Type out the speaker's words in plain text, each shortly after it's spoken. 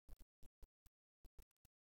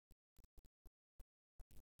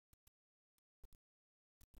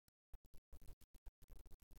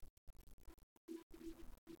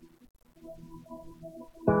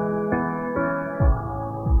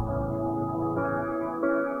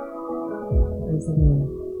Praise the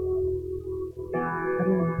Lord.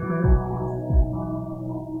 Everyone pray.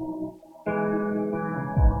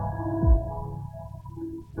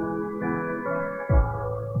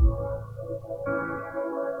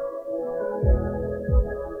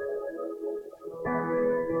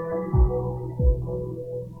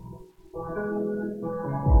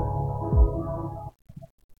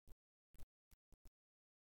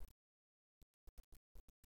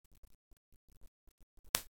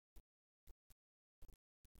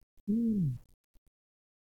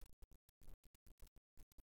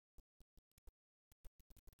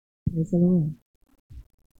 Praise the Lord.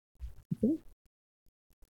 Okay?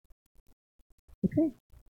 Okay.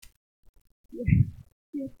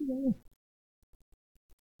 Yes, you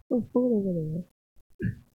so full over there.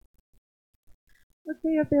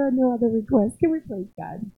 Okay, if there are no other requests, can we praise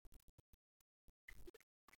God?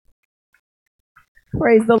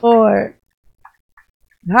 Praise the Lord.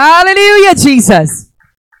 Hallelujah, Jesus.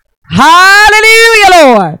 Hallelujah,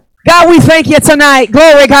 Lord. God, we thank you tonight.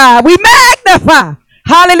 Glory, God. We magnify.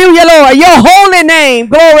 Hallelujah, Lord. Your holy name.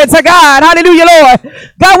 Glory to God. Hallelujah, Lord.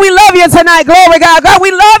 God, we love you tonight. Glory, God. God,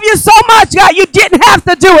 we love you so much, God. You didn't have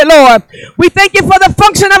to do it, Lord. We thank you for the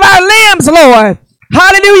function of our limbs, Lord.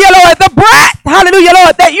 Hallelujah, Lord. The breath, hallelujah,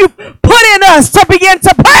 Lord, that you put in us to begin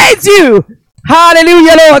to praise you.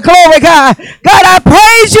 Hallelujah, Lord. Glory, God. God, I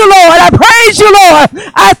praise you, Lord. I praise you, Lord.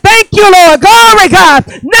 I thank you, Lord. Glory, God.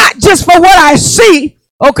 Not just for what I see.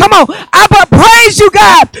 Oh, come on. I but praise you,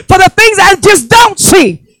 God, for the things I just don't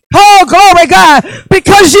see. Oh, glory, God,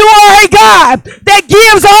 because you are a God that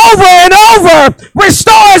gives over and over,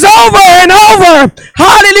 restores over and over.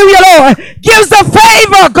 Hallelujah, Lord. Gives the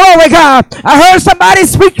favor, glory, God. I heard somebody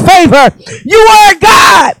speak favor. You are a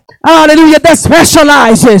God, hallelujah, that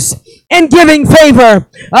specializes in giving favor.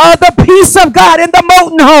 The peace of God in the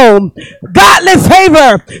Moten home. Godly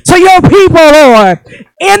favor to your people, Lord.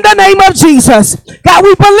 In the name of Jesus. God,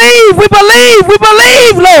 we believe,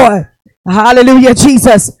 Lord. Hallelujah,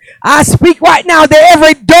 Jesus. I speak right now that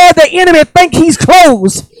every door the enemy think he's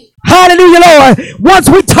closed. Hallelujah, Lord. Once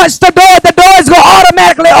we touch the door is going to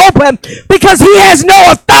automatically open because he has no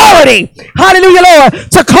authority. Hallelujah, Lord,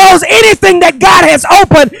 to close anything that God has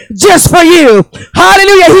opened just for you.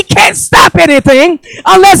 Hallelujah. He can't stop anything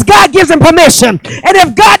unless God gives him permission. And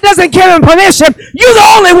if God doesn't give him permission, you're the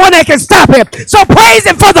only one that can stop him. So praise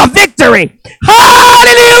him for the victory.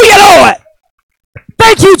 Hallelujah, Lord.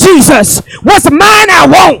 Thank you, Jesus. What's mine, I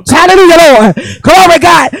won't. Hallelujah, Lord. Glory,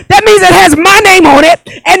 God. That means it has my name on it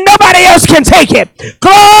and nobody else can take it.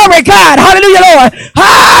 Glory, God. Hallelujah, Lord.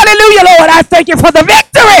 Hallelujah, Lord. I thank you for the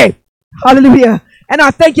victory. Hallelujah. And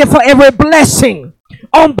I thank you for every blessing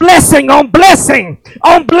on blessing on blessing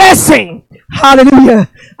on blessing. Hallelujah.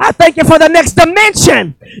 I thank you for the next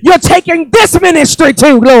dimension you're taking this ministry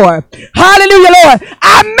to, Lord. Hallelujah, Lord.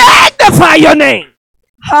 I magnify your name.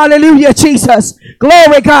 Hallelujah, Jesus.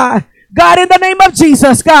 Glory, God. God, in the name of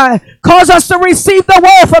Jesus, God, cause us to receive the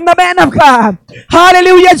word from the man of God.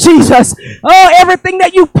 Hallelujah, Jesus. Oh, everything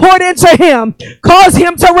that you poured into him, cause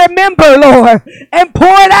him to remember, Lord, and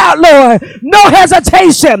pour it out, Lord. No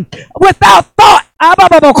hesitation, without thought.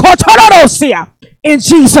 In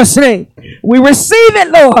Jesus' name, we receive it,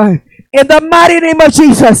 Lord, in the mighty name of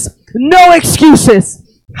Jesus. No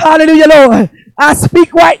excuses. Hallelujah, Lord. I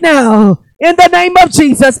speak right now in the name of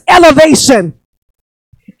Jesus, elevation.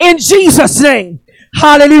 In Jesus' name.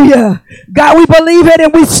 Hallelujah. God, we believe it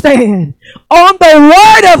and we stand on the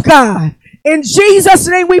word of God. In Jesus'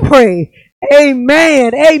 name we pray.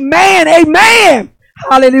 Amen. Amen. Amen.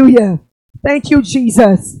 Hallelujah. Thank you,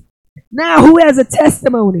 Jesus. Now, who has a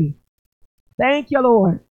testimony? Thank you,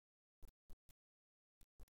 Lord.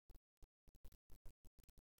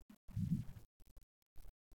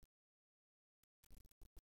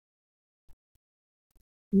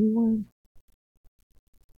 Anyone?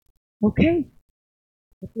 Okay.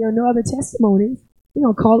 If there are no other testimonies, we're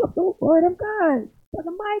going to call up the word of God.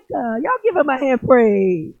 Brother Micah, y'all give him a hand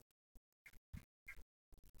praise.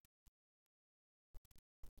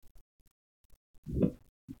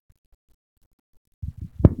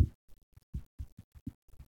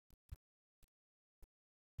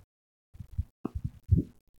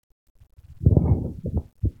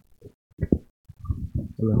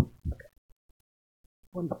 Hello.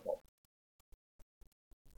 Wonderful.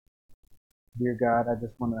 Dear God, I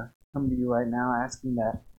just want to come to you right now asking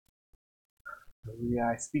that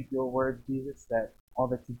I speak your word, Jesus, that all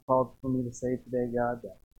that you've called for me to say today, God,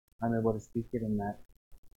 that I'm able to speak it and that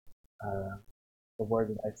the word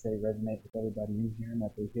that I say resonate with everybody in here and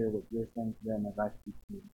that they hear what you're saying to them as I speak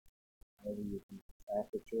to you. Hallelujah. I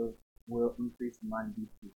ask that your will increase and mine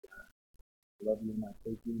decrease, God. I love you and I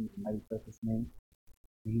thank you in your mighty precious name.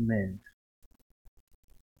 Amen.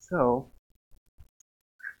 So,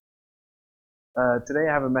 today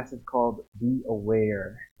I have a message called Be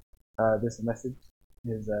Aware. This message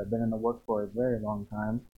has been in the works for a very long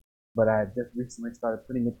time, but I just recently started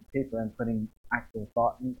putting it to paper and putting actual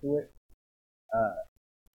thought into it.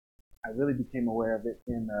 I really became aware of it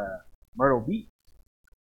in Myrtle Beach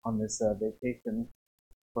on this vacation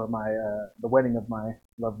for the wedding of my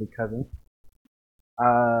lovely cousin.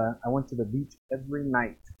 I went to the beach every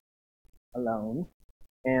night alone,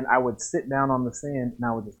 and I would sit down on the sand and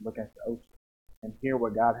I would just look at the ocean and hear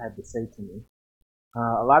what God had to say to me.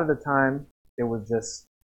 A lot of the time, it was just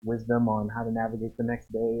wisdom on how to navigate the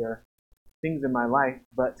next day or things in my life,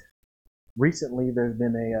 but recently there's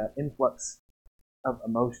been a influx of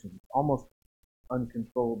emotions, almost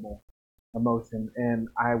uncontrollable emotion, and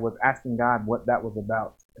I was asking God what that was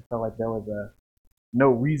about. It felt like there was no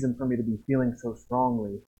reason for me to be feeling so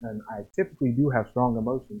strongly, and I typically do have strong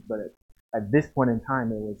emotions, but at this point in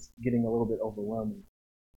time, it was getting a little bit overwhelming.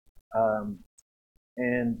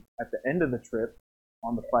 And at the end of the trip,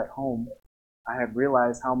 on the flight home, I had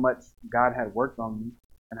realized how much God had worked on me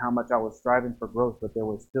and how much I was striving for growth, but there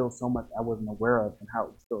was still so much I wasn't aware of and how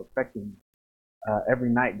it was still affecting me. Every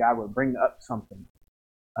night, God would bring up something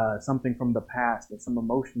from the past, or some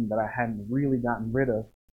emotion that I hadn't really gotten rid of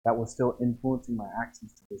that was still influencing my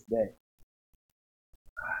actions to this day.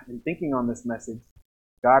 In thinking on this message,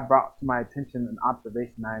 God brought to my attention an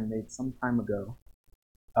observation I had made some time ago,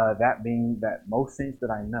 that being that most saints that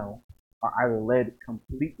I know are either led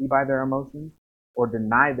completely by their emotions or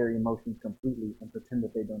deny their emotions completely and pretend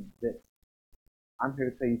that they don't exist. I'm here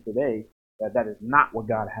to tell you today that that is not what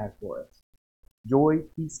God has for us. Joy,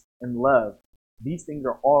 peace, and love, these things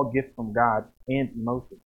are all gifts from God and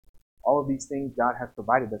emotions. All of these things God has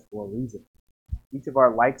provided us for a reason. Each of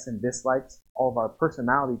our likes and dislikes, all of our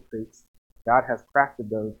personality traits, God has crafted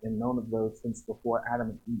those and known of those since before Adam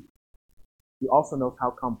and Eve. He also knows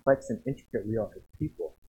how complex and intricate we are as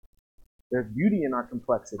people. There's beauty in our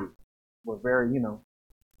complexity. We're very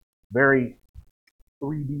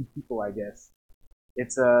 3D people, I guess.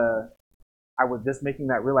 I was just making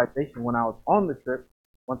that realization when I was on the trip.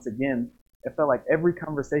 Once again, it felt like every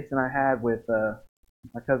conversation I had with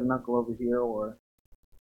my cousin uncle over here, or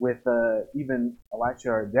with even Elisha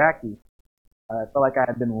or Jackie, I felt like I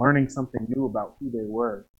had been learning something new about who they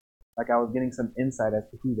were. Like I was getting some insight as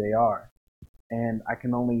to who they are. And I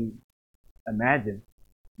can only imagine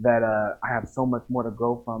that I have so much more to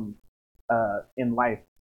grow from in life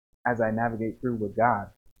as I navigate through with God.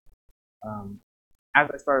 As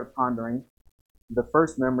I started pondering, the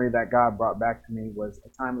first memory that God brought back to me was a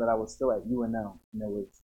time that I was still at UNL, and it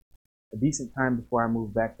was a decent time before I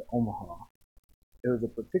moved back to Omaha. It was a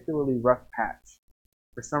particularly rough patch.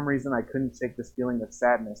 For some reason, I couldn't shake this feeling of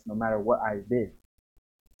sadness no matter what I did.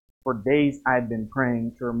 For days, I had been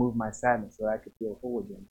praying to remove my sadness so that I could feel whole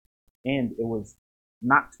again. And it was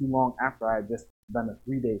not too long after I had just done a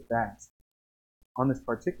 3-day fast. On this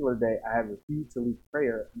particular day, I had refused to leave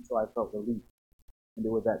prayer until I felt relief. And it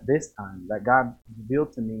was at this time that God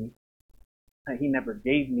revealed to me that He never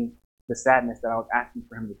gave me the sadness that I was asking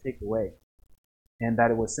for Him to take away, and that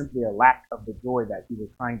it was simply a lack of the joy that He was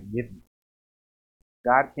trying to give me.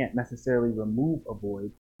 God can't necessarily remove a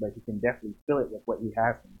void, but He can definitely fill it with what He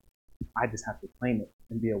has for me. I just have to claim it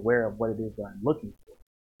and be aware of what it is that I'm looking for.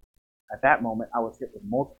 At that moment, I was hit with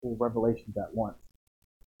multiple revelations at once.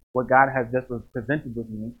 What God has just presented with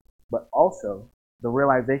me, but also the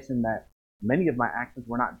realization that many of my actions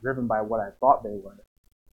were not driven by what I thought they were.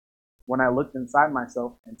 When I looked inside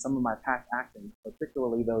myself and some of my past actions,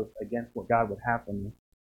 particularly those against what God would have for me,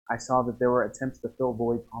 I saw that there were attempts to fill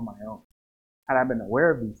voids on my own. Had I been aware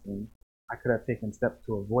of these things, I could have taken steps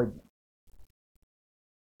to avoid them.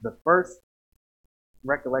 The first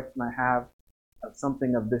recollection I have of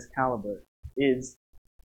something of this caliber is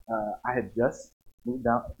I had just moved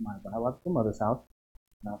out of my biological mother's house,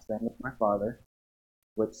 and I was staying with my father,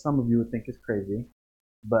 which some of you would think is crazy,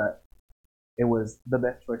 but it was the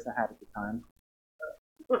best choice I had at the time.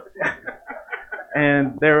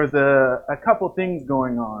 And there was a couple things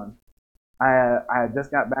going on. I had just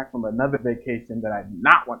got back from another vacation that I did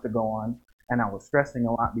not want to go on, and I was stressing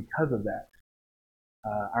a lot because of that.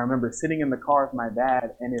 I remember sitting in the car with my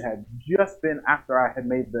dad, and it had just been after I had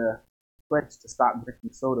made the pledge to stop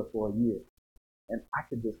drinking soda for a year. And I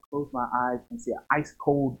could just close my eyes and see an ice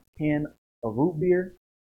cold can of root beer,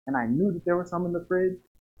 and I knew that there was some in the fridge.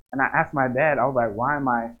 And I asked my dad, I was like, why do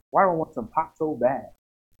I want some pop so bad?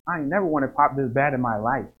 I ain't never wanted pop this bad in my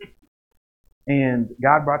life. And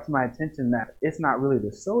God brought to my attention that it's not really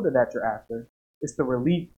the soda that you're after, it's the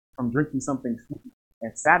relief from drinking something sweet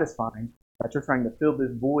and satisfying that you're trying to fill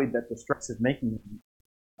this void that the stress is making you.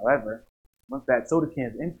 However, once that soda can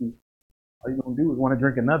is empty, all you're going to do is want to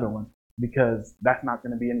drink another one because that's not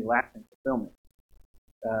going to be any lasting fulfillment.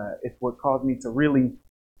 It's what caused me to really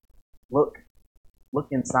look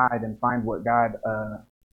inside and find what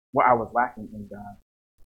what I was lacking in God.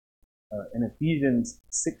 In Ephesians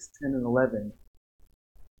 6:10 and 11,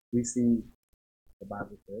 we see the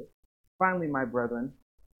Bible says, "Finally, my brethren,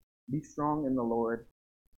 be strong in the Lord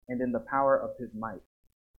and in the power of his might.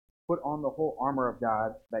 Put on the whole armor of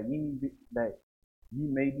God that ye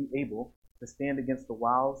may be able to stand against the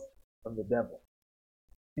wiles of the devil."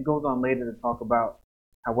 He goes on later to talk about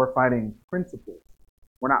how we're fighting principles.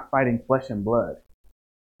 We're not fighting flesh and blood.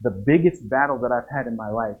 The biggest battles that I've had in my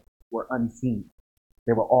life were unseen.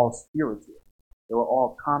 They were all spiritual. They were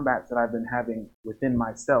all combats that I've been having within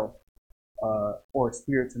myself or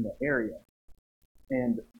spirits in the area.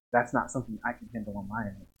 And that's not something I can handle on my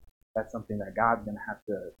own. That's something that God's going to have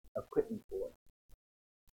to equip me for.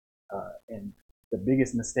 And the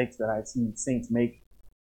biggest mistakes that I've seen saints make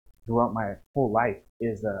throughout my whole life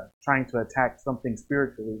is trying to attack something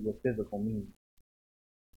spiritually with physical means.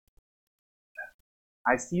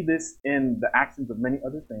 I see this in the actions of many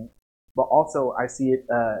other things, but also I see it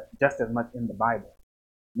just as much in the Bible.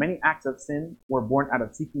 Many acts of sin were born out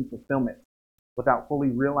of seeking fulfillment without fully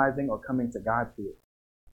realizing or coming to God through it.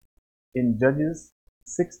 In Judges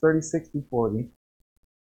 6:36-40,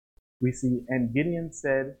 we see, "And Gideon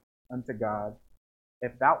said unto God,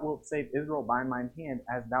 If thou wilt save Israel by mine hand,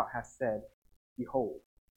 as thou hast said, behold,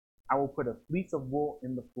 I will put a fleece of wool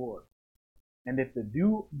in the floor. And if the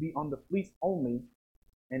dew be on the fleece only,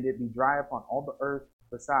 and it be dry upon all the earth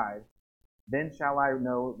beside, then shall I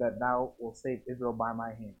know that thou wilt save Israel by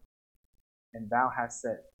my hand. And thou hast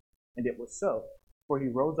said." And it was so. For he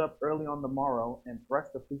rose up early on the morrow, and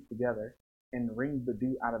threshed the fleece together, and wringed the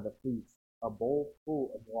dew out of the fleece, a bowl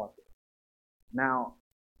full of water. Now,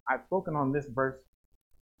 I've spoken on this verse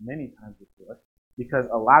many times before, because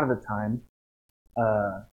a lot of the time,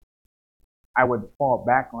 I would fall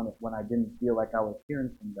back on it when I didn't feel like I was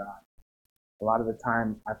hearing from God. A lot of the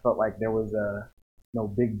time, I felt like there was no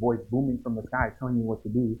big voice booming from the sky telling me what to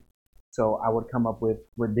do. So I would come up with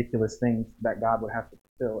ridiculous things that God would have to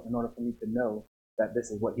fulfill in order for me to know that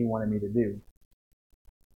this is what he wanted me to do.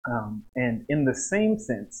 And in the same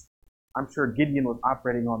sense, I'm sure Gideon was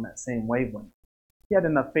operating on that same wavelength. He had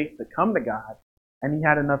enough faith to come to God, and he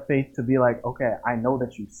had enough faith to be like, okay, I know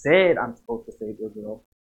that you said I'm supposed to save Israel.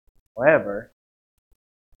 However,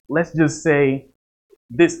 let's just say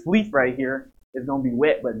this fleece right here is going to be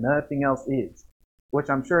wet, but nothing else is, which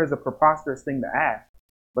I'm sure is a preposterous thing to ask,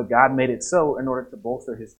 but God made it so in order to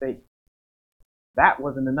bolster his faith. That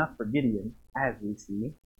wasn't enough for Gideon, as we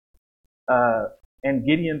see. And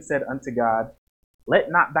Gideon said unto God,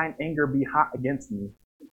 "Let not thine anger be hot against me,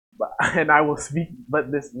 and I will speak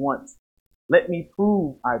but this once. Let me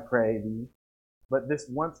prove, I pray thee, but this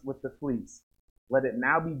once with the fleece. Let it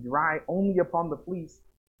now be dry only upon the fleece,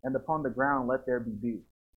 and upon the ground let there be dew."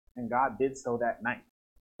 And God did so that night.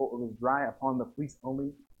 For it was dry upon the fleece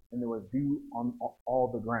only, and there was dew on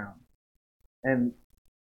all the ground. And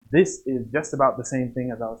this is just about the same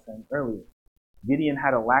thing as I was saying earlier. Gideon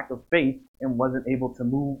had a lack of faith and wasn't able to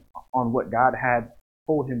move on what God had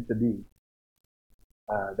told him to do.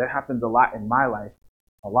 That happens a lot in my life.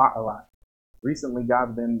 A lot. Recently,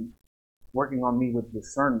 God's been working on me with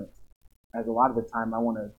discernment. As a lot of the time I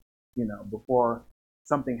want to, before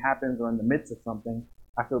something happens or in the midst of something,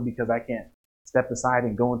 I feel because I can't step aside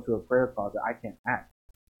and go into a prayer closet, I can't act.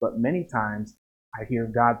 But many times I hear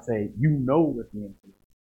God say, "You know with me.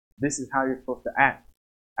 This is how you're supposed to act."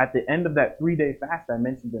 At the end of that 3-day fast I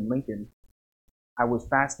mentioned in Lincoln, I was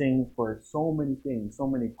fasting for so many things, so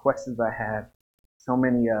many questions I had, so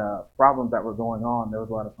many problems that were going on. There was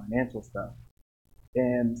a lot of financial stuff.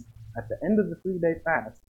 And at the end of the 3-day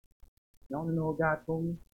fast, you want to know what God told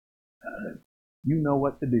me? You know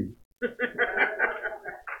what to do.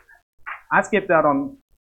 I skipped out on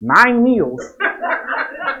 9 meals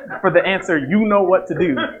for the answer, "You know what to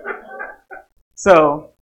do."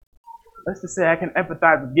 So let's just say I can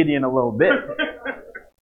empathize with Gideon a little bit.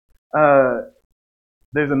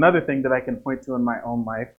 There's another thing that I can point to in my own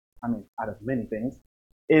life, out of many things,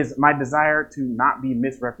 is my desire to not be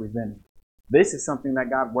misrepresented. This is something that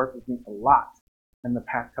God worked with me a lot in the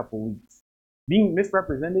past couple weeks. Being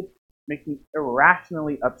misrepresented makes me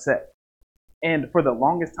irrationally upset. And for the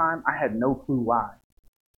longest time, I had no clue why.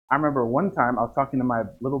 I remember one time I was talking to my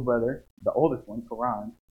little brother, the oldest one,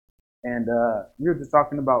 Karan, And we were just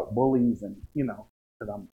talking about bullies and,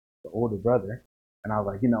 because I'm the older brother. And I was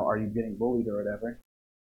like, are you getting bullied or whatever?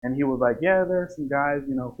 And he was like, yeah, there are some guys,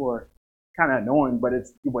 who are kind of annoying, but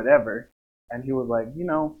it's whatever. And he was like,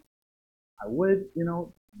 I would,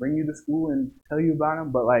 bring you to school and tell you about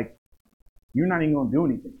them, but like, you're not even going to do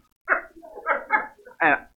anything.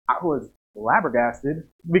 And I was flabbergasted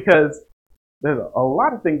because there's a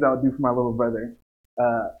lot of things I would do for my little brother,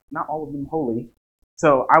 not all of them holy.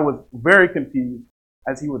 So I was very confused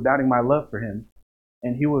as he was doubting my love for him.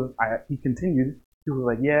 And he continued. He was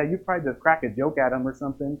like, yeah, you probably just crack a joke at him or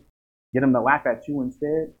something, get him to laugh at you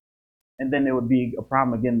instead, and then it would be a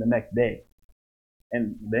problem again the next day.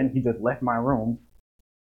 And then he just left my room,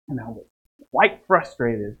 and I was quite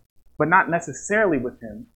frustrated, but not necessarily with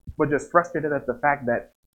him, but just frustrated at the fact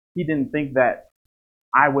that he didn't think that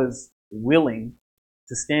I was willing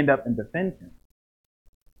to stand up and defend him.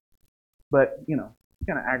 But, it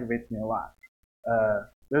kind of aggravates me a lot.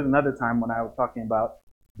 There's another time when I was talking about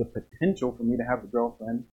the potential for me to have a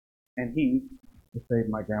girlfriend, and he, to save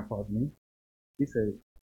my grandpa's me, he said,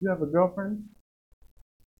 you have a girlfriend?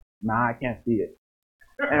 Nah, I can't see it.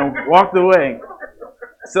 And walked away.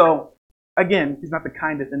 So, again, he's not the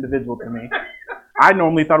kindest individual to me. I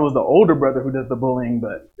normally thought it was the older brother who does the bullying,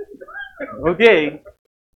 but okay.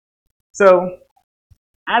 So,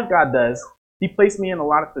 as God does, he placed me in a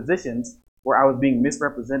lot of positions where I was being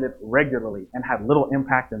misrepresented regularly and had little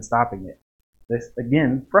impact in stopping it. This,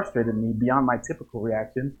 again, frustrated me beyond my typical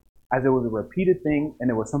reaction, as it was a repeated thing and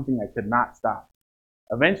it was something I could not stop.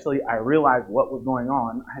 Eventually, I realized what was going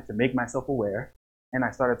on. I had to make myself aware, and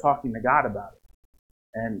I started talking to God about it.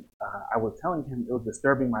 And I was telling him it was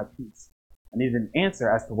disturbing my peace. I needed an answer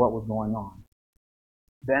as to what was going on.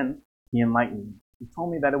 Then he enlightened me. He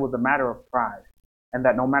told me that it was a matter of pride, and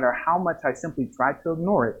that no matter how much I simply tried to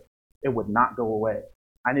ignore it, it would not go away.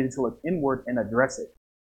 I needed to look inward and address it.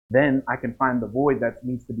 Then I can find the void that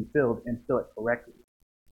needs to be filled and fill it correctly.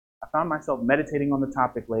 I found myself meditating on the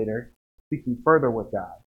topic later, speaking further with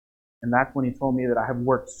God. And that's when he told me that I have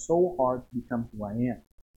worked so hard to become who I am,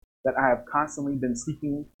 that I have constantly been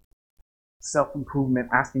seeking self-improvement,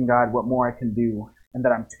 asking God what more I can do, and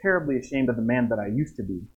that I'm terribly ashamed of the man that I used to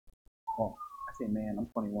be. Well, I say man, I'm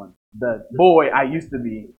 21. The boy I used to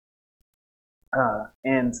be.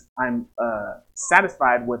 And I'm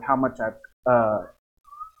satisfied with how much I've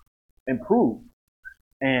improved.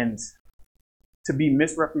 And to be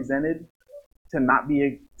misrepresented, to not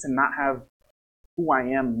have who I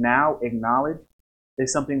am now acknowledged,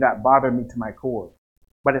 is something that bothered me to my core.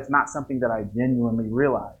 But it's not something that I genuinely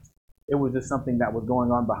realized. It was just something that was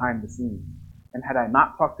going on behind the scenes. And had I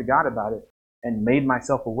not talked to God about it and made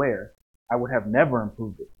myself aware, I would have never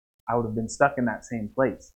improved it. I would have been stuck in that same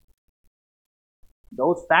place.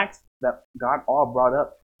 Those facts that God all brought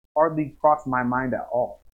up hardly crossed my mind at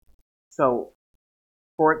all. So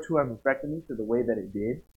for it to have affected me to the way that it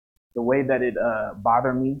did, the way that it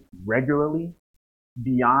bothered me regularly,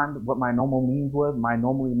 beyond what my normal means was, my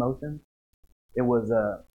normal emotions, it was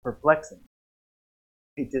perplexing.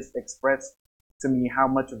 It just expressed to me how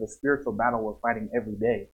much of a spiritual battle we're fighting every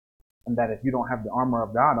day. And that if you don't have the armor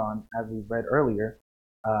of God on, as we've read earlier,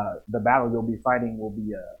 the battle you'll be fighting will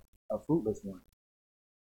be a fruitless one.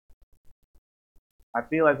 I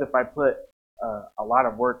feel as if I put a lot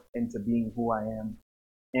of work into being who I am,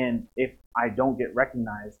 and if I don't get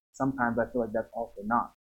recognized, sometimes I feel like that's all for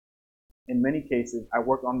naught. In many cases, I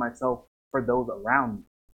work on myself for those around me,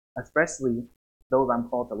 especially those I'm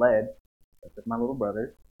called to lead, such as my little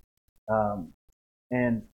brother.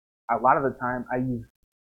 And a lot of the time, I use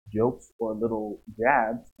jokes or little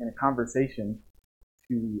jabs in a conversation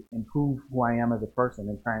to improve who I am as a person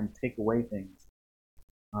and try and take away things.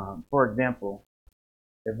 For example,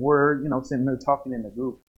 if we're, sitting there talking in a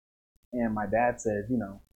group and my dad says,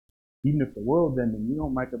 even if the world's ending,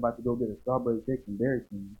 Micah about to go get a strawberry cake from Dairy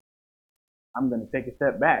Queen, I'm going to take a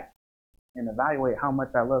step back and evaluate how much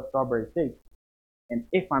I love strawberry cakes and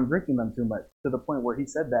if I'm drinking them too much, to the point where he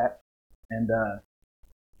said that, and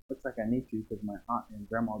looks like I need to because my aunt and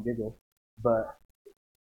grandma giggle, but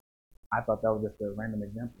I thought that was just a random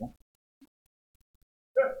example.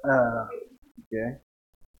 Okay.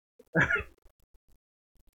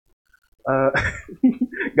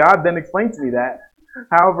 God then explained to me that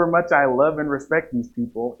however much I love and respect these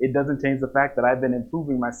people, it doesn't change the fact that I've been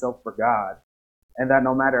improving myself for God, and that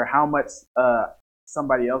no matter how much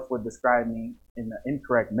somebody else would describe me in an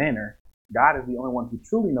incorrect manner, God is the only one who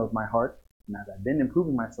truly knows my heart, and as I've been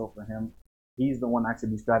improving myself for him, he's the one I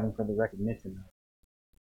should be striving for the recognition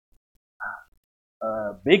of.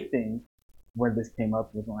 A big thing where this came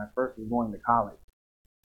up was when I first was going to college.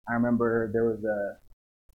 I remember there was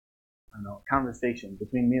I don't know, conversation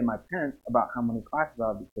between me and my parents about how many classes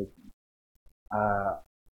I'll be taking.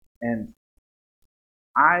 And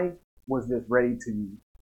I was just ready to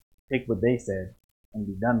take what they said and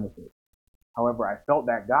be done with it. However, I felt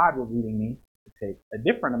that God was leading me to take a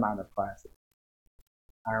different amount of classes.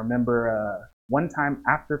 I remember one time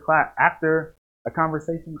after a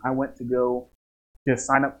conversation, I went to go just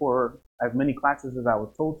sign up for as many classes as I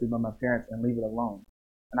was told to by my parents and leave it alone.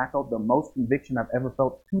 And I felt the most conviction I've ever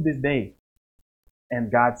felt to this day.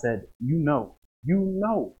 And God said, you know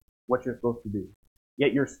what you're supposed to do.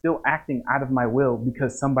 Yet you're still acting out of my will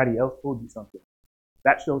because somebody else told you something.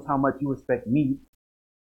 That shows how much you respect me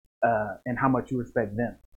and how much you respect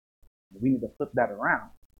them. We need to flip that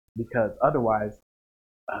around because otherwise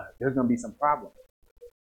there's going to be some problems.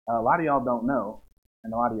 A lot of y'all don't know,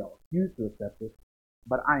 and a lot of y'all refuse to accept it,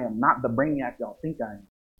 but I am not the brainiac y'all think I am.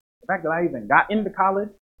 The fact that I even got into college,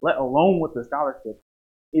 let alone with the scholarship,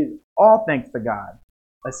 is all thanks to God,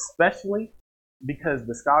 especially because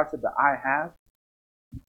the scholarship that I have,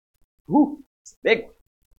 it's a big one.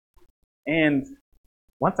 And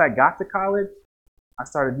once I got to college, I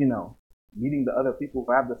started, meeting the other people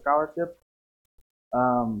who have the scholarship.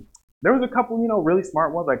 There was a couple, really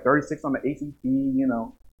smart ones, like 36 on the ACT,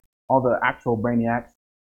 all the actual brainiacs.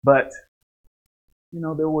 But,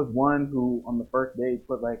 there was one who on the first day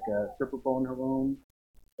put like a stripper pole in her room.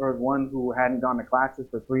 There was one who hadn't gone to classes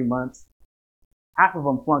for 3 months. Half of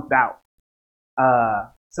them flunked out.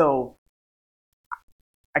 So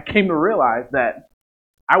I came to realize that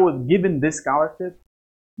I was given this scholarship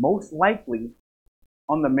most likely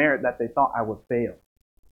on the merit that they thought I would fail.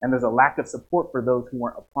 And there's a lack of support for those who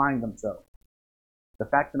weren't applying themselves. The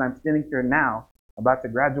fact that I'm standing here now, about to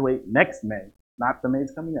graduate next May, not the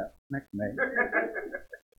May's coming up, next May,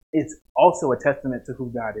 it's also a testament to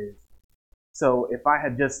who God is. So if I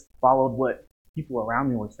had just followed what people around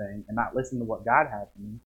me were saying and not listened to what God had for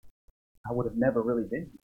me, I would have never really been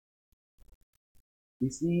here. We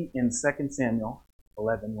see in 2 Samuel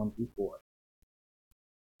 11, 1-4.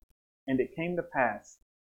 And it came to pass,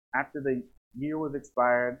 after the year was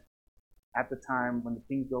expired, at the time when the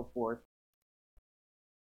kings go forth.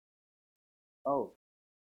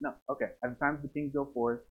 At the time the kings go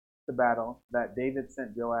forth to battle, that David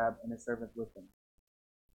sent Joab and his servants with him.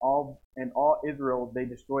 All Israel, they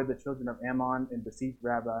destroyed the children of Ammon and besieged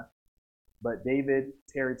Rabbah, but David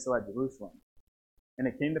tarried still at Jerusalem. And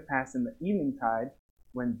it came to pass in the eventide,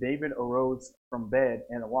 when David arose from bed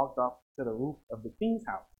and walked off to the roof of the king's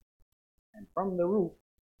house. And from the roof,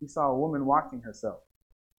 he saw a woman washing herself.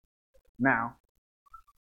 Now,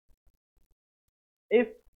 if,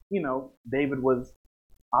 David was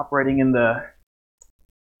operating in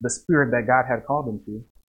the spirit that God had called him to,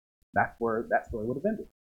 that's where that story would have ended.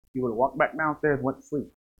 He would have walked back downstairs and went to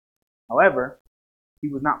sleep. However, he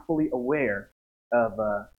was not fully aware of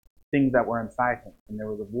things that were inside him, and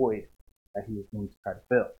there was a void that he was going to try to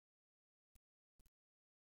fill.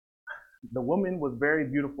 The woman was very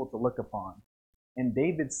beautiful to look upon, and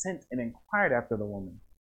David sent and inquired after the woman.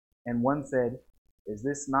 And one said, "Is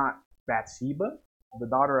this not Bathsheba, the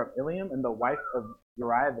daughter of Eliam and the wife of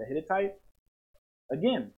Uriah the Hittite?"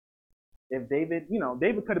 Again, if David,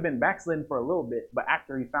 David could have been backslidden for a little bit, but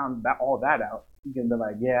after he found all that out, he can be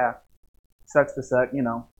like, yeah, sucks to suck,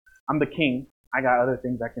 I'm the king. I got other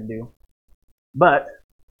things I can do. But,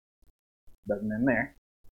 doesn't end there.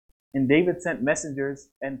 And David sent messengers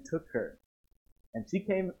and took her. And she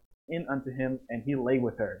came in unto him, and he lay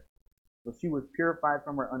with her. But she was purified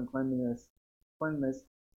from her uncleanness,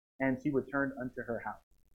 and she returned unto her house.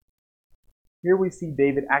 Here we see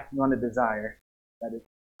David acting on a desire that is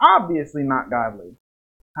obviously not godly.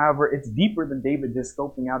 However, it's deeper than David just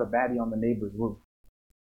scoping out a baddie on the neighbor's roof.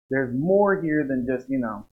 There's more here than just,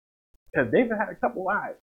 because David had a couple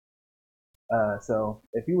wives. So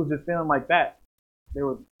if he was just feeling like that, there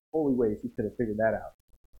were holy ways he could have figured that out.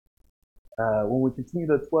 When we continue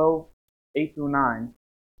to 12, 8-9,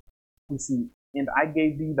 we see, "And I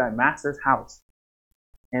gave thee thy master's house,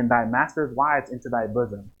 and thy master's wives into thy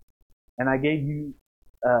bosom. And I gave thee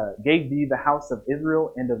the house of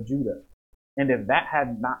Israel and of Judah. And if that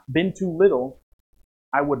had not been too little,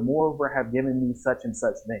 I would moreover have given thee such and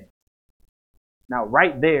such things." Now,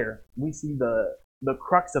 right there, we see the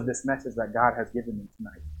crux of this message that God has given me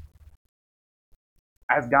tonight.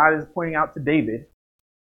 As God is pointing out to David,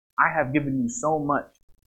 I have given you so much.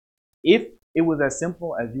 If it was as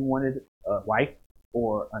simple as you wanted a wife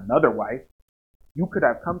or another wife, you could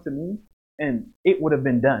have come to me and it would have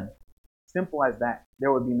been done. Simple as that.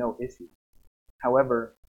 There would be no issue.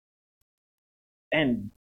 However,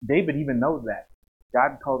 and David even knows that.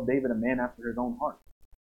 God calls David a man after his own heart.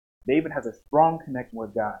 David has a strong connection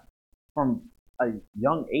with God. from a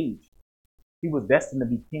young age. He was destined to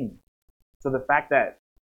be king. So the fact that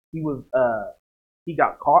he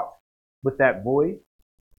got caught with that void,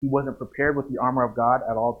 he wasn't prepared with the armor of God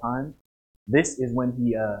at all times. This is when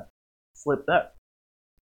he slipped up.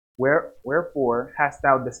 Wherefore hast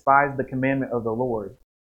thou despised the commandment of the Lord,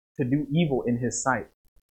 to do evil in his sight?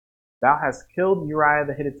 Thou hast killed Uriah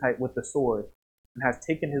the Hittite with the sword, and hast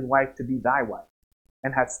taken his wife to be thy wife,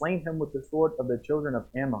 and hast slain him with the sword of the children of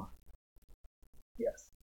Ammon. Yes,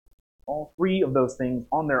 all three of those things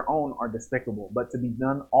on their own are despicable, but to be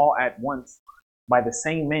done all at once by the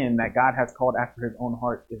same man that God has called after his own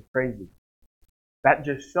heart is crazy. That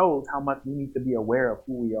just shows how much we need to be aware of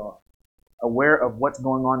who we are, aware of what's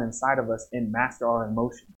going on inside of us, and master our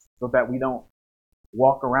emotions so that we don't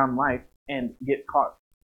walk around life and get caught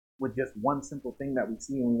with just one simple thing that we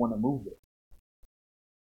see and we want to move it.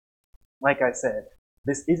 Like I said,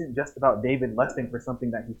 this isn't just about David lusting for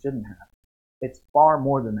something that he shouldn't have. It's far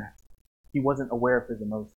more than that. He wasn't aware of his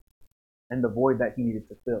emotions and the void that he needed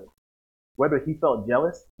to fill. Whether he felt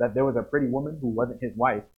jealous that there was a pretty woman who wasn't his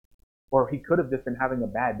wife, or he could have just been having a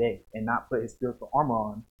bad day and not put his spiritual armor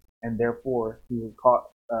on, and therefore he was caught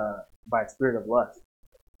by a spirit of lust.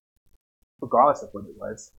 Regardless of what it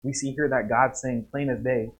was, we see here that God's saying plain as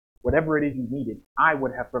day, whatever it is you needed, I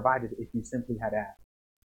would have provided if you simply had asked.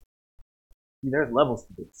 See, there's levels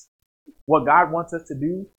to this. What God wants us to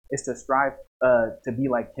do is to strive to be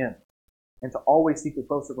like him and to always seek a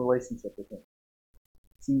closer relationship with him.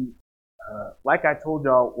 See, like I told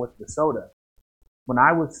y'all with the soda, when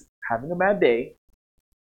I was having a bad day,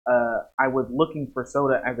 I was looking for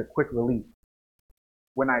soda as a quick relief.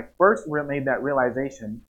 When I first made that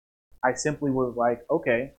realization, I simply was like,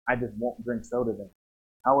 okay, I just won't drink soda then.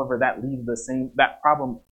 However, that leaves that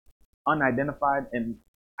problem unidentified, and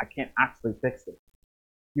I can't actually fix it.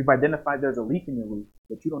 You've identified there's a leak in your roof,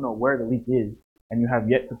 but you don't know where the leak is, and you have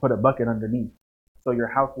yet to put a bucket underneath. So your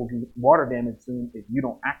house will be water damaged soon if you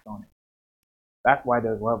don't act on it. That's why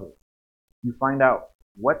there's levels. You find out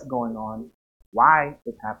what's going on, why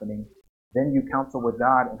it's happening, then you counsel with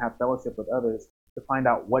God and have fellowship with others to find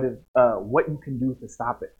out what you can do to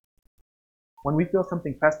stop it. When we feel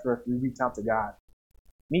something fester us, we reach out to God.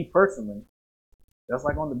 Me personally, just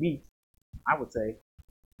like on the beach, I would say,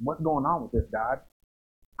 what's going on with this, God?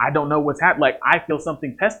 I don't know what's happening. Like, I feel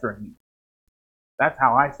something pestering me. That's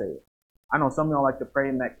how I say it. I know some of y'all like to pray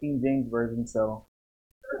in that King James version, so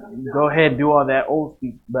go ahead and do all that old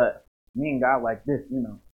speech, but me and God like this,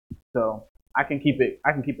 So I can keep it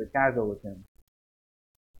casual with him.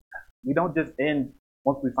 We don't just end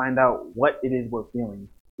once we find out what it is we're feeling.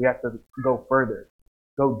 We have to go further,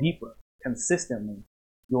 go deeper, consistently.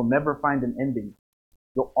 You'll never find an ending.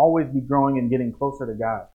 You'll always be growing and getting closer to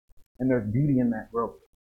God. And there's beauty in that growth.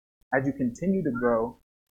 As you continue to grow,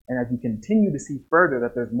 and as you continue to see further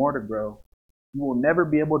that there's more to grow, you will never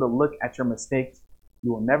be able to look at your mistakes.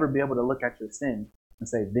 You will never be able to look at your sin and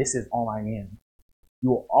say, this is all I am. You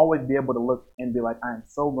will always be able to look and be like, I am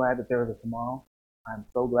so glad that there is a tomorrow. I'm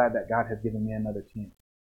so glad that God has given me another chance.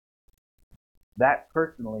 That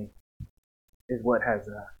personally is what has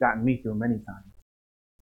gotten me through many times.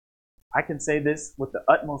 I can say this with the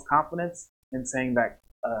utmost confidence in saying that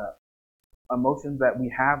emotions that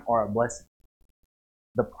we have are a blessing.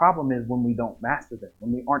 The problem is when we don't master them,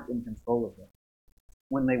 when we aren't in control of them,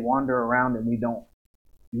 when they wander around and we don't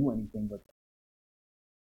do anything with them.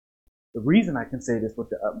 The reason I can say this with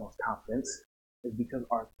the utmost confidence is because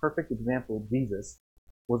our perfect example, Jesus,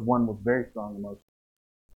 was one with very strong emotions.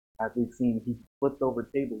 As we've seen, he flipped over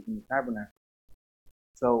tables in the tabernacle.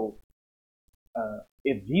 So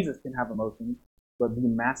if Jesus can have emotions, but be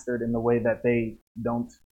mastered in the way that they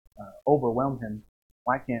don't overwhelm him,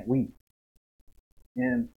 why can't we?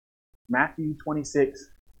 In Matthew 26,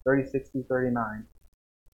 36 through 39,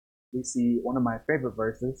 we see one of my favorite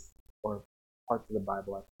verses, or parts of the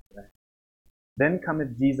Bible, I should say. Then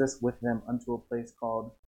cometh Jesus with them unto a place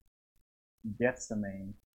called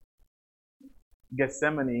Gethsemane.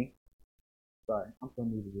 Sorry, I'm so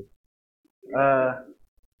new to this.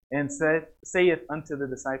 And saith unto the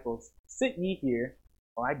disciples, sit ye here,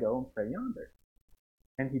 while I go and pray yonder.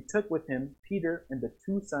 And he took with him Peter and the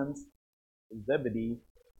two sons of Zebedee,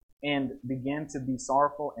 and began to be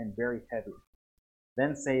sorrowful and very heavy.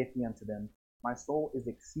 Then saith he unto them, my soul is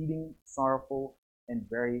exceeding sorrowful and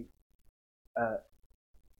very,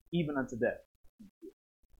 even unto death.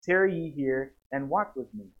 Tarry ye here, and watch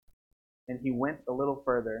with me. And he went a little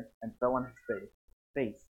further, and fell on his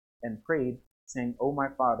face, and prayed, saying, O my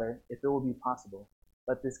Father, if it will be possible,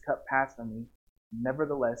 let this cup pass from me.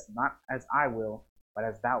 Nevertheless, not as I will, but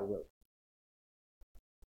as thou wilt.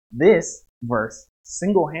 This verse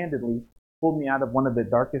single-handedly pulled me out of one of the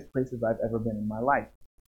darkest places I've ever been in my life.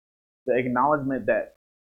 The acknowledgement that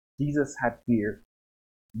Jesus had fear,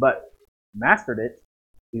 but mastered it,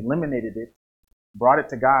 eliminated it, brought it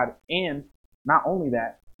to God, and not only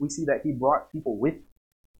that, we see that he brought people with him.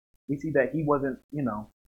 We see that he wasn't,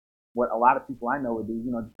 what a lot of people I know would do,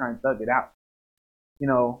 just try and thug it out.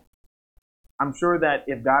 I'm sure that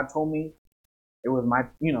if God told me it was my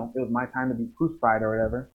time to be crucified or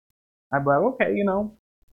whatever, I'd be like, okay,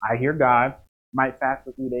 I hear God, might fast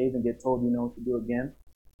for 3 days and get told, what to do again,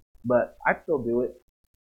 but I'd still do it.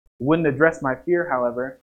 Wouldn't address my fear,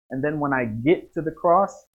 however, and then when I get to the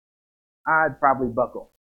cross, I'd probably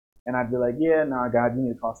buckle. And I'd be like, yeah, no, God, you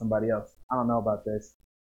need to call somebody else. I don't know about this.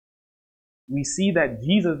 We see that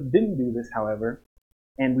Jesus didn't do this, however,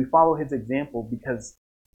 and we follow his example because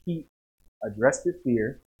he addressed his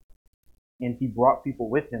fear and he brought people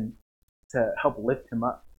with him to help lift him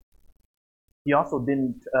up. He also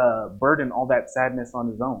didn't burden all that sadness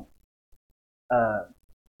on his own.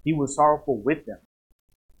 He was sorrowful with them.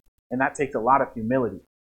 And that takes a lot of humility.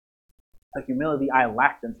 A humility I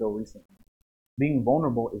lacked until recently. Being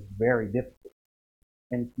vulnerable is very difficult.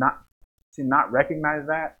 And to not recognize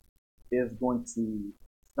that is going to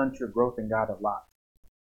stunt your growth in God a lot.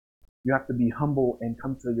 You have to be humble and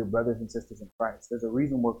come to your brothers and sisters in Christ. There's a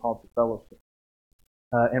reason we're called to fellowship.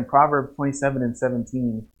 In Proverbs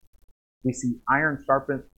 27:17, we see iron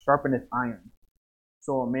sharpeneth iron.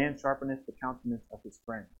 So a man sharpeneth the countenance of his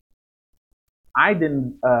friend. I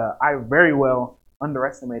very well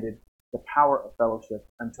underestimated the power of fellowship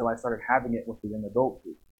until I started having it with the young adult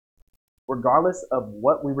group. Regardless of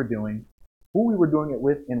what we were doing, who we were doing it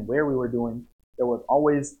with, and where we were doing, there was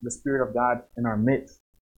always the Spirit of God in our midst.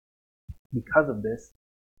 Because of this,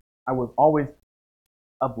 I was always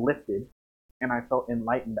uplifted, and I felt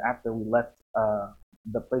enlightened after we left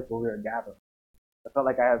the place where we were gathered. I felt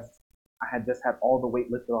like I had just had all the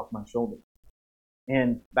weight lifted off my shoulders.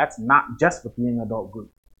 And that's not just with the young adult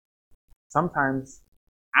group. Sometimes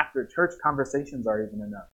after church conversations are even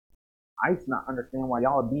enough. I used to not understand why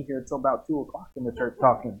y'all would be here until about 2 o'clock in the church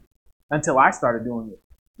talking until I started doing it.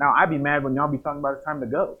 Now I'd be mad when y'all be talking about it's time to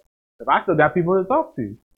go because I still got people to talk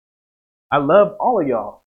to. I love all of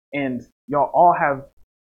y'all, and y'all all have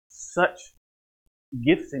such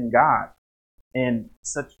gifts in God and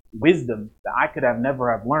such wisdom that I could have never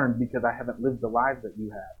have learned because I haven't lived the lives that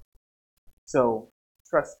you have. So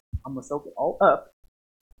trust, I'm going to soak it all up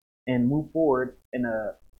and move forward in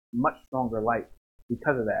a much stronger light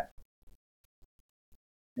because of that.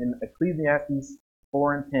 In Ecclesiastes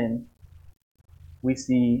 4:10, we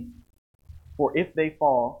see, for if they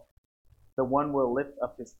fall, the one will lift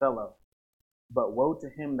up his fellow. But woe to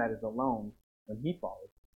him that is alone when he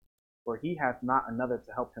falleth, for he hath not another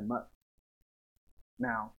to help him up.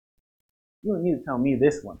 Now, you don't need to tell me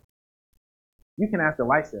this one. You can ask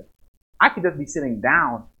Elisha. I could just be sitting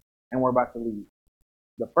down and we're about to leave.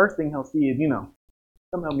 The first thing he'll see is,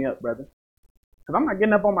 come help me up, brother. Because I'm not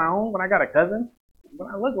getting up on my own when I got a cousin.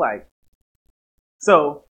 What I look like.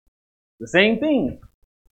 So, the same thing.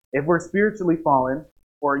 If we're spiritually fallen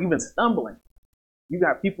or even stumbling, you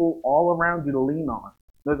got people all around you to lean on.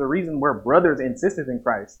 There's a reason we're brothers and sisters in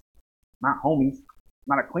Christ. Not homies,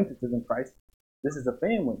 not acquaintances in Christ. This is a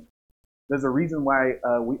family. There's a reason why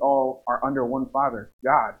we all are under one Father,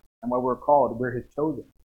 God, and why we're called, we're his chosen.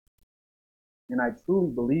 And I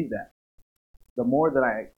truly believe that. The more that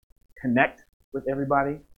I connect with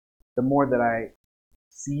everybody, the more that I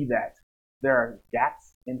see that there are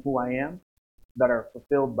gaps in who I am that are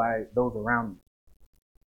fulfilled by those around me.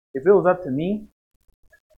 If it was up to me,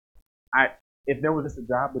 if there was just a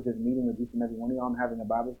job with just meeting with each and every one of y'all and having a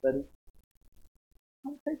Bible study, I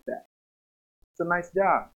would take that. It's a nice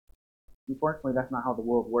job. Unfortunately, that's not how the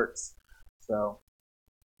world works. So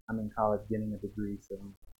I'm in college getting a degree, so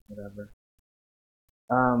whatever.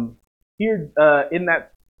 Here in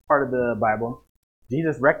that part of the Bible,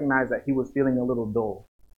 Jesus recognized that he was feeling a little dull.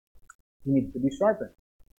 He needed to be sharpened.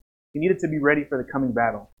 He needed to be ready for the coming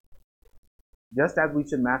battle. Just as we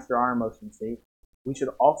should master our emotion state, we should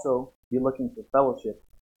also be looking for fellowship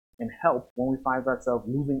and help when we find ourselves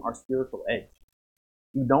losing our spiritual edge.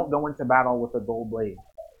 You don't go into battle with a dull blade.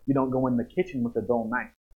 You don't go in the kitchen with a dull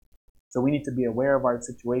knife. So we need to be aware of our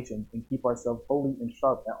situation and keep ourselves holy and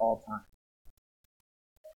sharp at all times.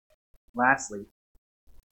 Lastly,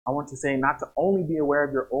 I want to say not to only be aware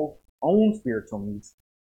of your own spiritual needs,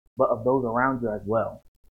 but of those around you as well.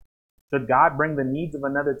 Should God bring the needs of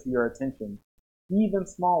another to your attention, even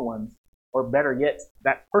small ones, or better yet,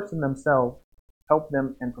 that person themselves, help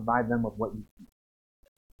them and provide them with what you need.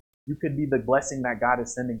 You could be the blessing that God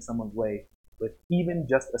is sending someone's way with even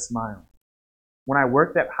just a smile. When I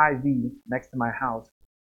worked at Hy-Vee next to my house,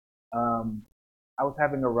 I was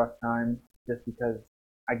having a rough time just because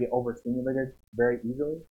I get overstimulated very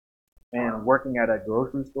easily. And working at a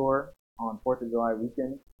grocery store on 4th of July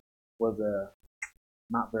weekend was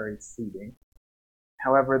not very soothing.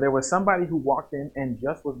 However, there was somebody who walked in and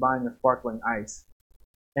just was buying a sparkling ice.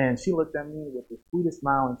 And she looked at me with the sweetest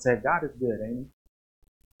smile and said, "God is good, ain't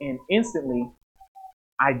he?" And instantly,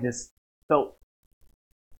 I just felt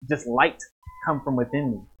just light come from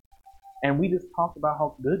within me. And we just talked about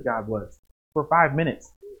how good God was for 5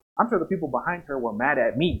 minutes. I'm sure the people behind her were mad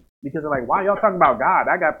at me because they're like, "Why y'all talking about God?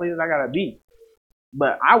 I got places I gotta be."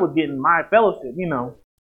 But I was getting my fellowship,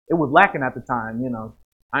 It was lacking at the time,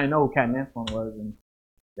 I didn't know who Cat Nanson was, and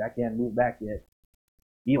Jackie hadn't moved back yet.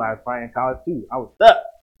 Eli was probably in college too. I was stuck.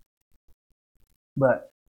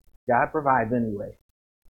 But God provides anyway.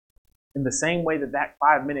 In the same way that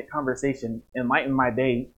 5-minute conversation enlightened my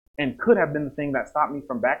day and could have been the thing that stopped me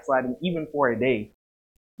from backsliding even for a day,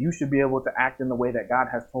 you should be able to act in the way that God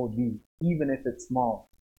has told you, even if it's small.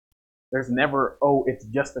 There's never, "Oh, it's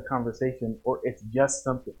just a conversation," or "it's just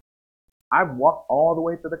something." I've walked all the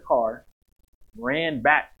way to the car, ran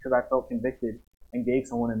back because I felt convicted, and gave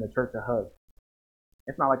someone in the church a hug.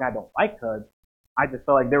 It's not like I don't like hugs. I just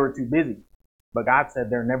felt like they were too busy. But God said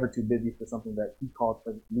they're never too busy for something that He called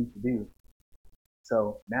for me to do.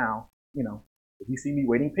 So now, if you see me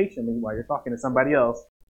waiting patiently while you're talking to somebody else,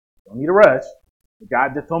 don't need to rush.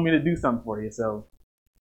 God just told me to do something for you. So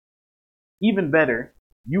even better,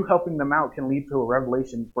 you helping them out can lead to a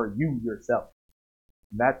revelation for you yourself.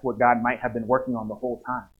 That's what God might have been working on the whole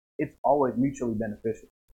time. It's always mutually beneficial.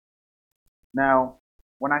 Now,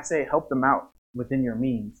 when I say help them out within your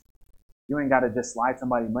means, you ain't got to just slide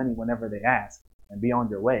somebody money whenever they ask and be on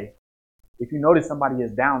your way. If you notice somebody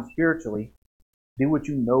is down spiritually, do what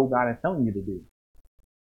you know God is telling you to do.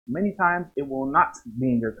 Many times it will not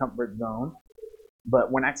be in your comfort zone,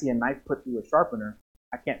 but when I see a knife put through a sharpener,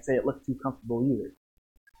 I can't say it looks too comfortable either.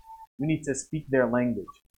 You need to speak their language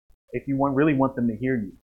if you really want them to hear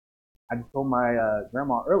you. I just told my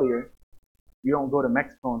grandma earlier, you don't go to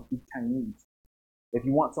Mexico and speak Chinese. If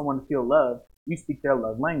you want someone to feel love, you speak their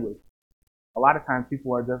love language. A lot of times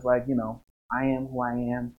people are just like, "I am who I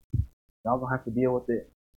am. Y'all gonna have to deal with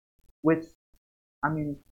it." Which,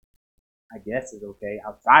 I guess is okay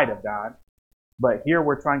outside of God. But here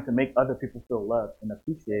we're trying to make other people feel loved and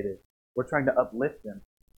appreciated. We're trying to uplift them.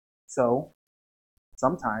 So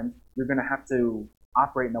sometimes you're going to have to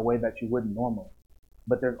operate in a way that you wouldn't normally.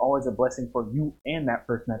 But there's always a blessing for you and that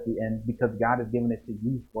person at the end because God has given it to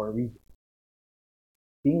you for a reason.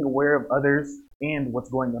 Being aware of others and what's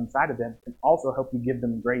going on inside of them can also help you give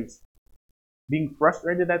them grace. Being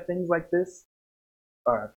frustrated at things like this,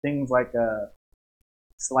 things like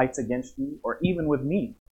slights against you, or even with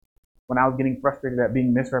me, when I was getting frustrated at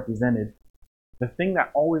being misrepresented, the thing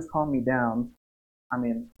that always calmed me down,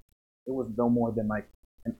 it was no more than like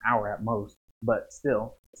an hour at most, but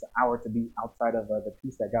still, it's an hour to be outside of the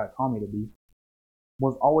peace that God called me to be,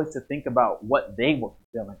 was always to think about what they were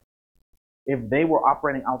feeling. If they were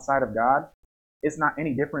operating outside of God, it's not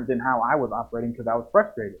any different than how I was operating because I was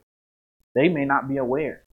frustrated. They may not be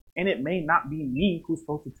aware, and it may not be me who's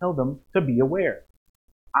supposed to tell them to be aware.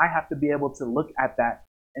 I have to be able to look at that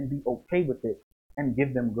and be okay with it and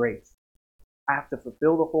give them grace. I have to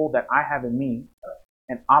fulfill the hole that I have in me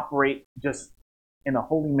and operate just in a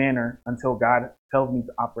holy manner until God tells me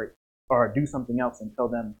to operate or do something else and tell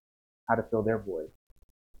them how to fill their void.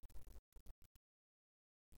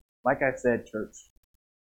 Like I said, church,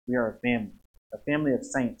 we are a family of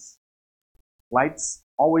saints. Lights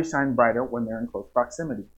always shine brighter when they're in close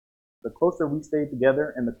proximity. The closer we stay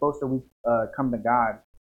together and the closer we come to God,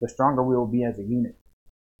 the stronger we will be as a unit.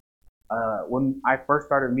 When I first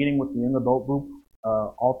started meeting with the young adult group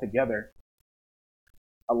all together,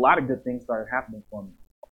 a lot of good things started happening for me.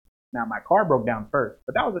 Now, my car broke down first,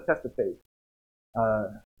 but that was a test of faith.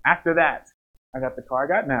 After that, I got the car I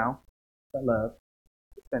got now. I love.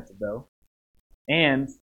 Expensive though. And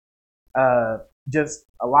just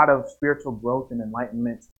a lot of spiritual growth and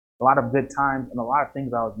enlightenment, a lot of good times, and a lot of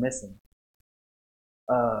things I was missing.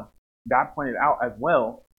 God pointed out as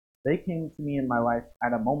well, they came to me in my life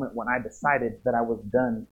at a moment when I decided that I was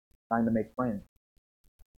done trying to make friends.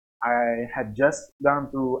 I had just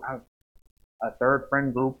gone through a third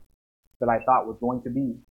friend group that I thought was going to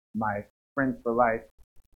be my friends for life,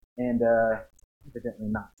 and evidently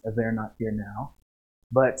not, as they're not here now.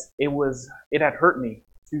 But it had hurt me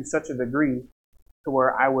to such a degree to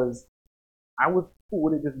where I was cool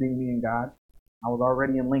with it just being me and God. I was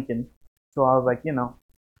already in Lincoln, so I was like,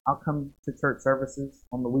 I'll come to church services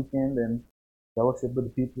on the weekend and fellowship with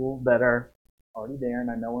the people that are already there and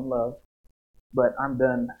I know and love, but I'm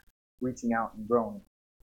done reaching out and growing.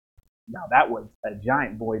 Now that was a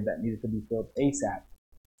giant void that needed to be filled ASAP.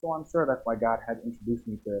 So I'm sure that's why God had introduced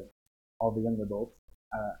me to all the young adults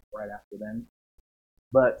right after then.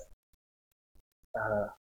 But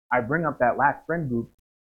I bring up that last friend group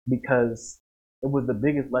because it was the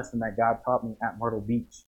biggest lesson that God taught me at Myrtle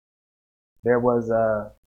Beach. There was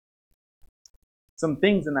some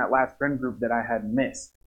things in that last friend group that I had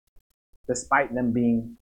missed, despite them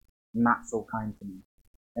being not so kind to me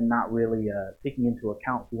and not really taking into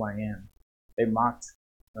account who I am. They mocked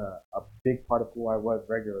a big part of who I was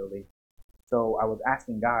regularly. So I was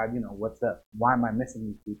asking God, what's up? Why am I missing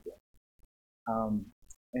these people?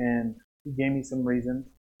 And he gave me some reasons,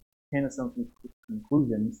 came to some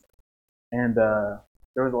conclusions, and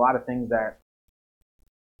there was a lot of things that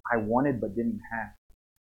I wanted but didn't have.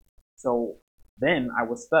 So then I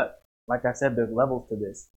was stuck. Like I said, there's levels to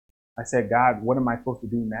this. I said, God, what am I supposed to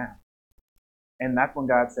do now? And that's when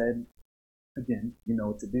God said, again, you know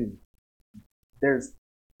what to do. There's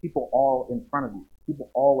people all in front of you,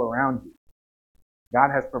 people all around you. God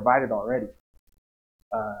has provided already.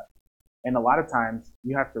 And a lot of times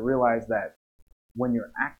you have to realize that when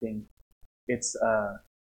you're acting, it's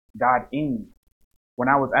God in you. When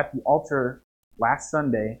I was at the altar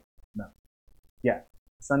Sunday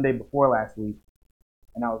before last week,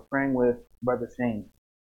 and I was praying with Brother Shane.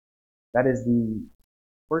 That is the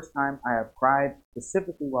first time I have cried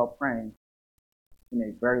specifically while praying in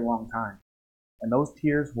a very long time. And those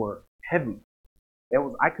tears were heavy.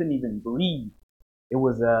 I couldn't even breathe. It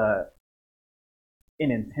was an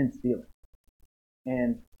intense feeling.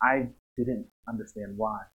 And I didn't understand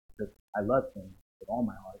why, because I love him with all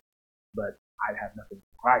my heart, but I have nothing to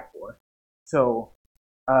cry for. So,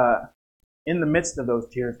 in the midst of those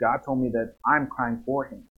tears, God told me that I'm crying for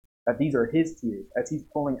him, that these are his tears, as he's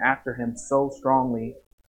pulling after him so strongly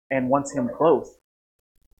and wants him close.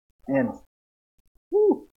 And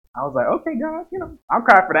I was like, okay, God, I'll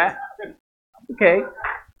cry for that. Okay.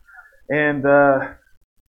 And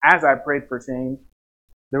as I prayed for Shane,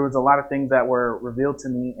 there was a lot of things that were revealed to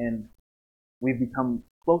me, and we've become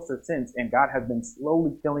closer since, and God has been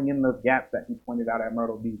slowly filling in those gaps that he pointed out at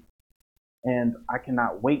Myrtle Beach. And I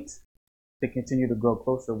cannot wait to continue to grow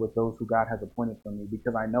closer with those who God has appointed for me,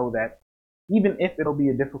 because I know that even if it'll be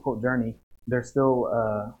a difficult journey, there's still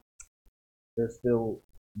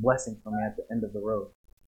blessings for me at the end of the road.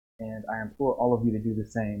 And I implore all of you to do the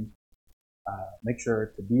same. Make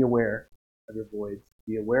sure to be aware of your voids,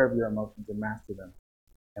 be aware of your emotions, and master them.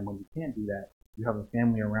 And when you can't do that, you have a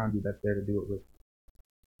family around you that's there to do it with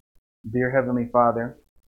you. Dear Heavenly Father,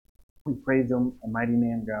 we praise your mighty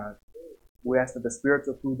name, God. We ask that the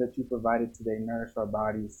spiritual food that you provided today nourish our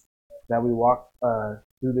bodies, that we walk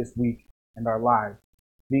through this week and our lives,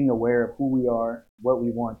 being aware of who we are, what we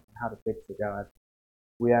want, and how to fix it, God.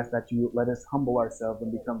 We ask that you let us humble ourselves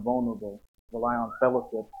and become vulnerable, rely on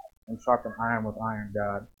fellowship, and sharpen iron with iron,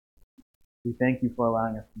 God. We thank you for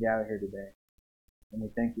allowing us to gather here today, and we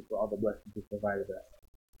thank you for all the blessings you provided us.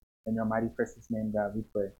 In your mighty precious name, God, we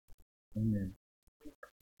pray. Amen.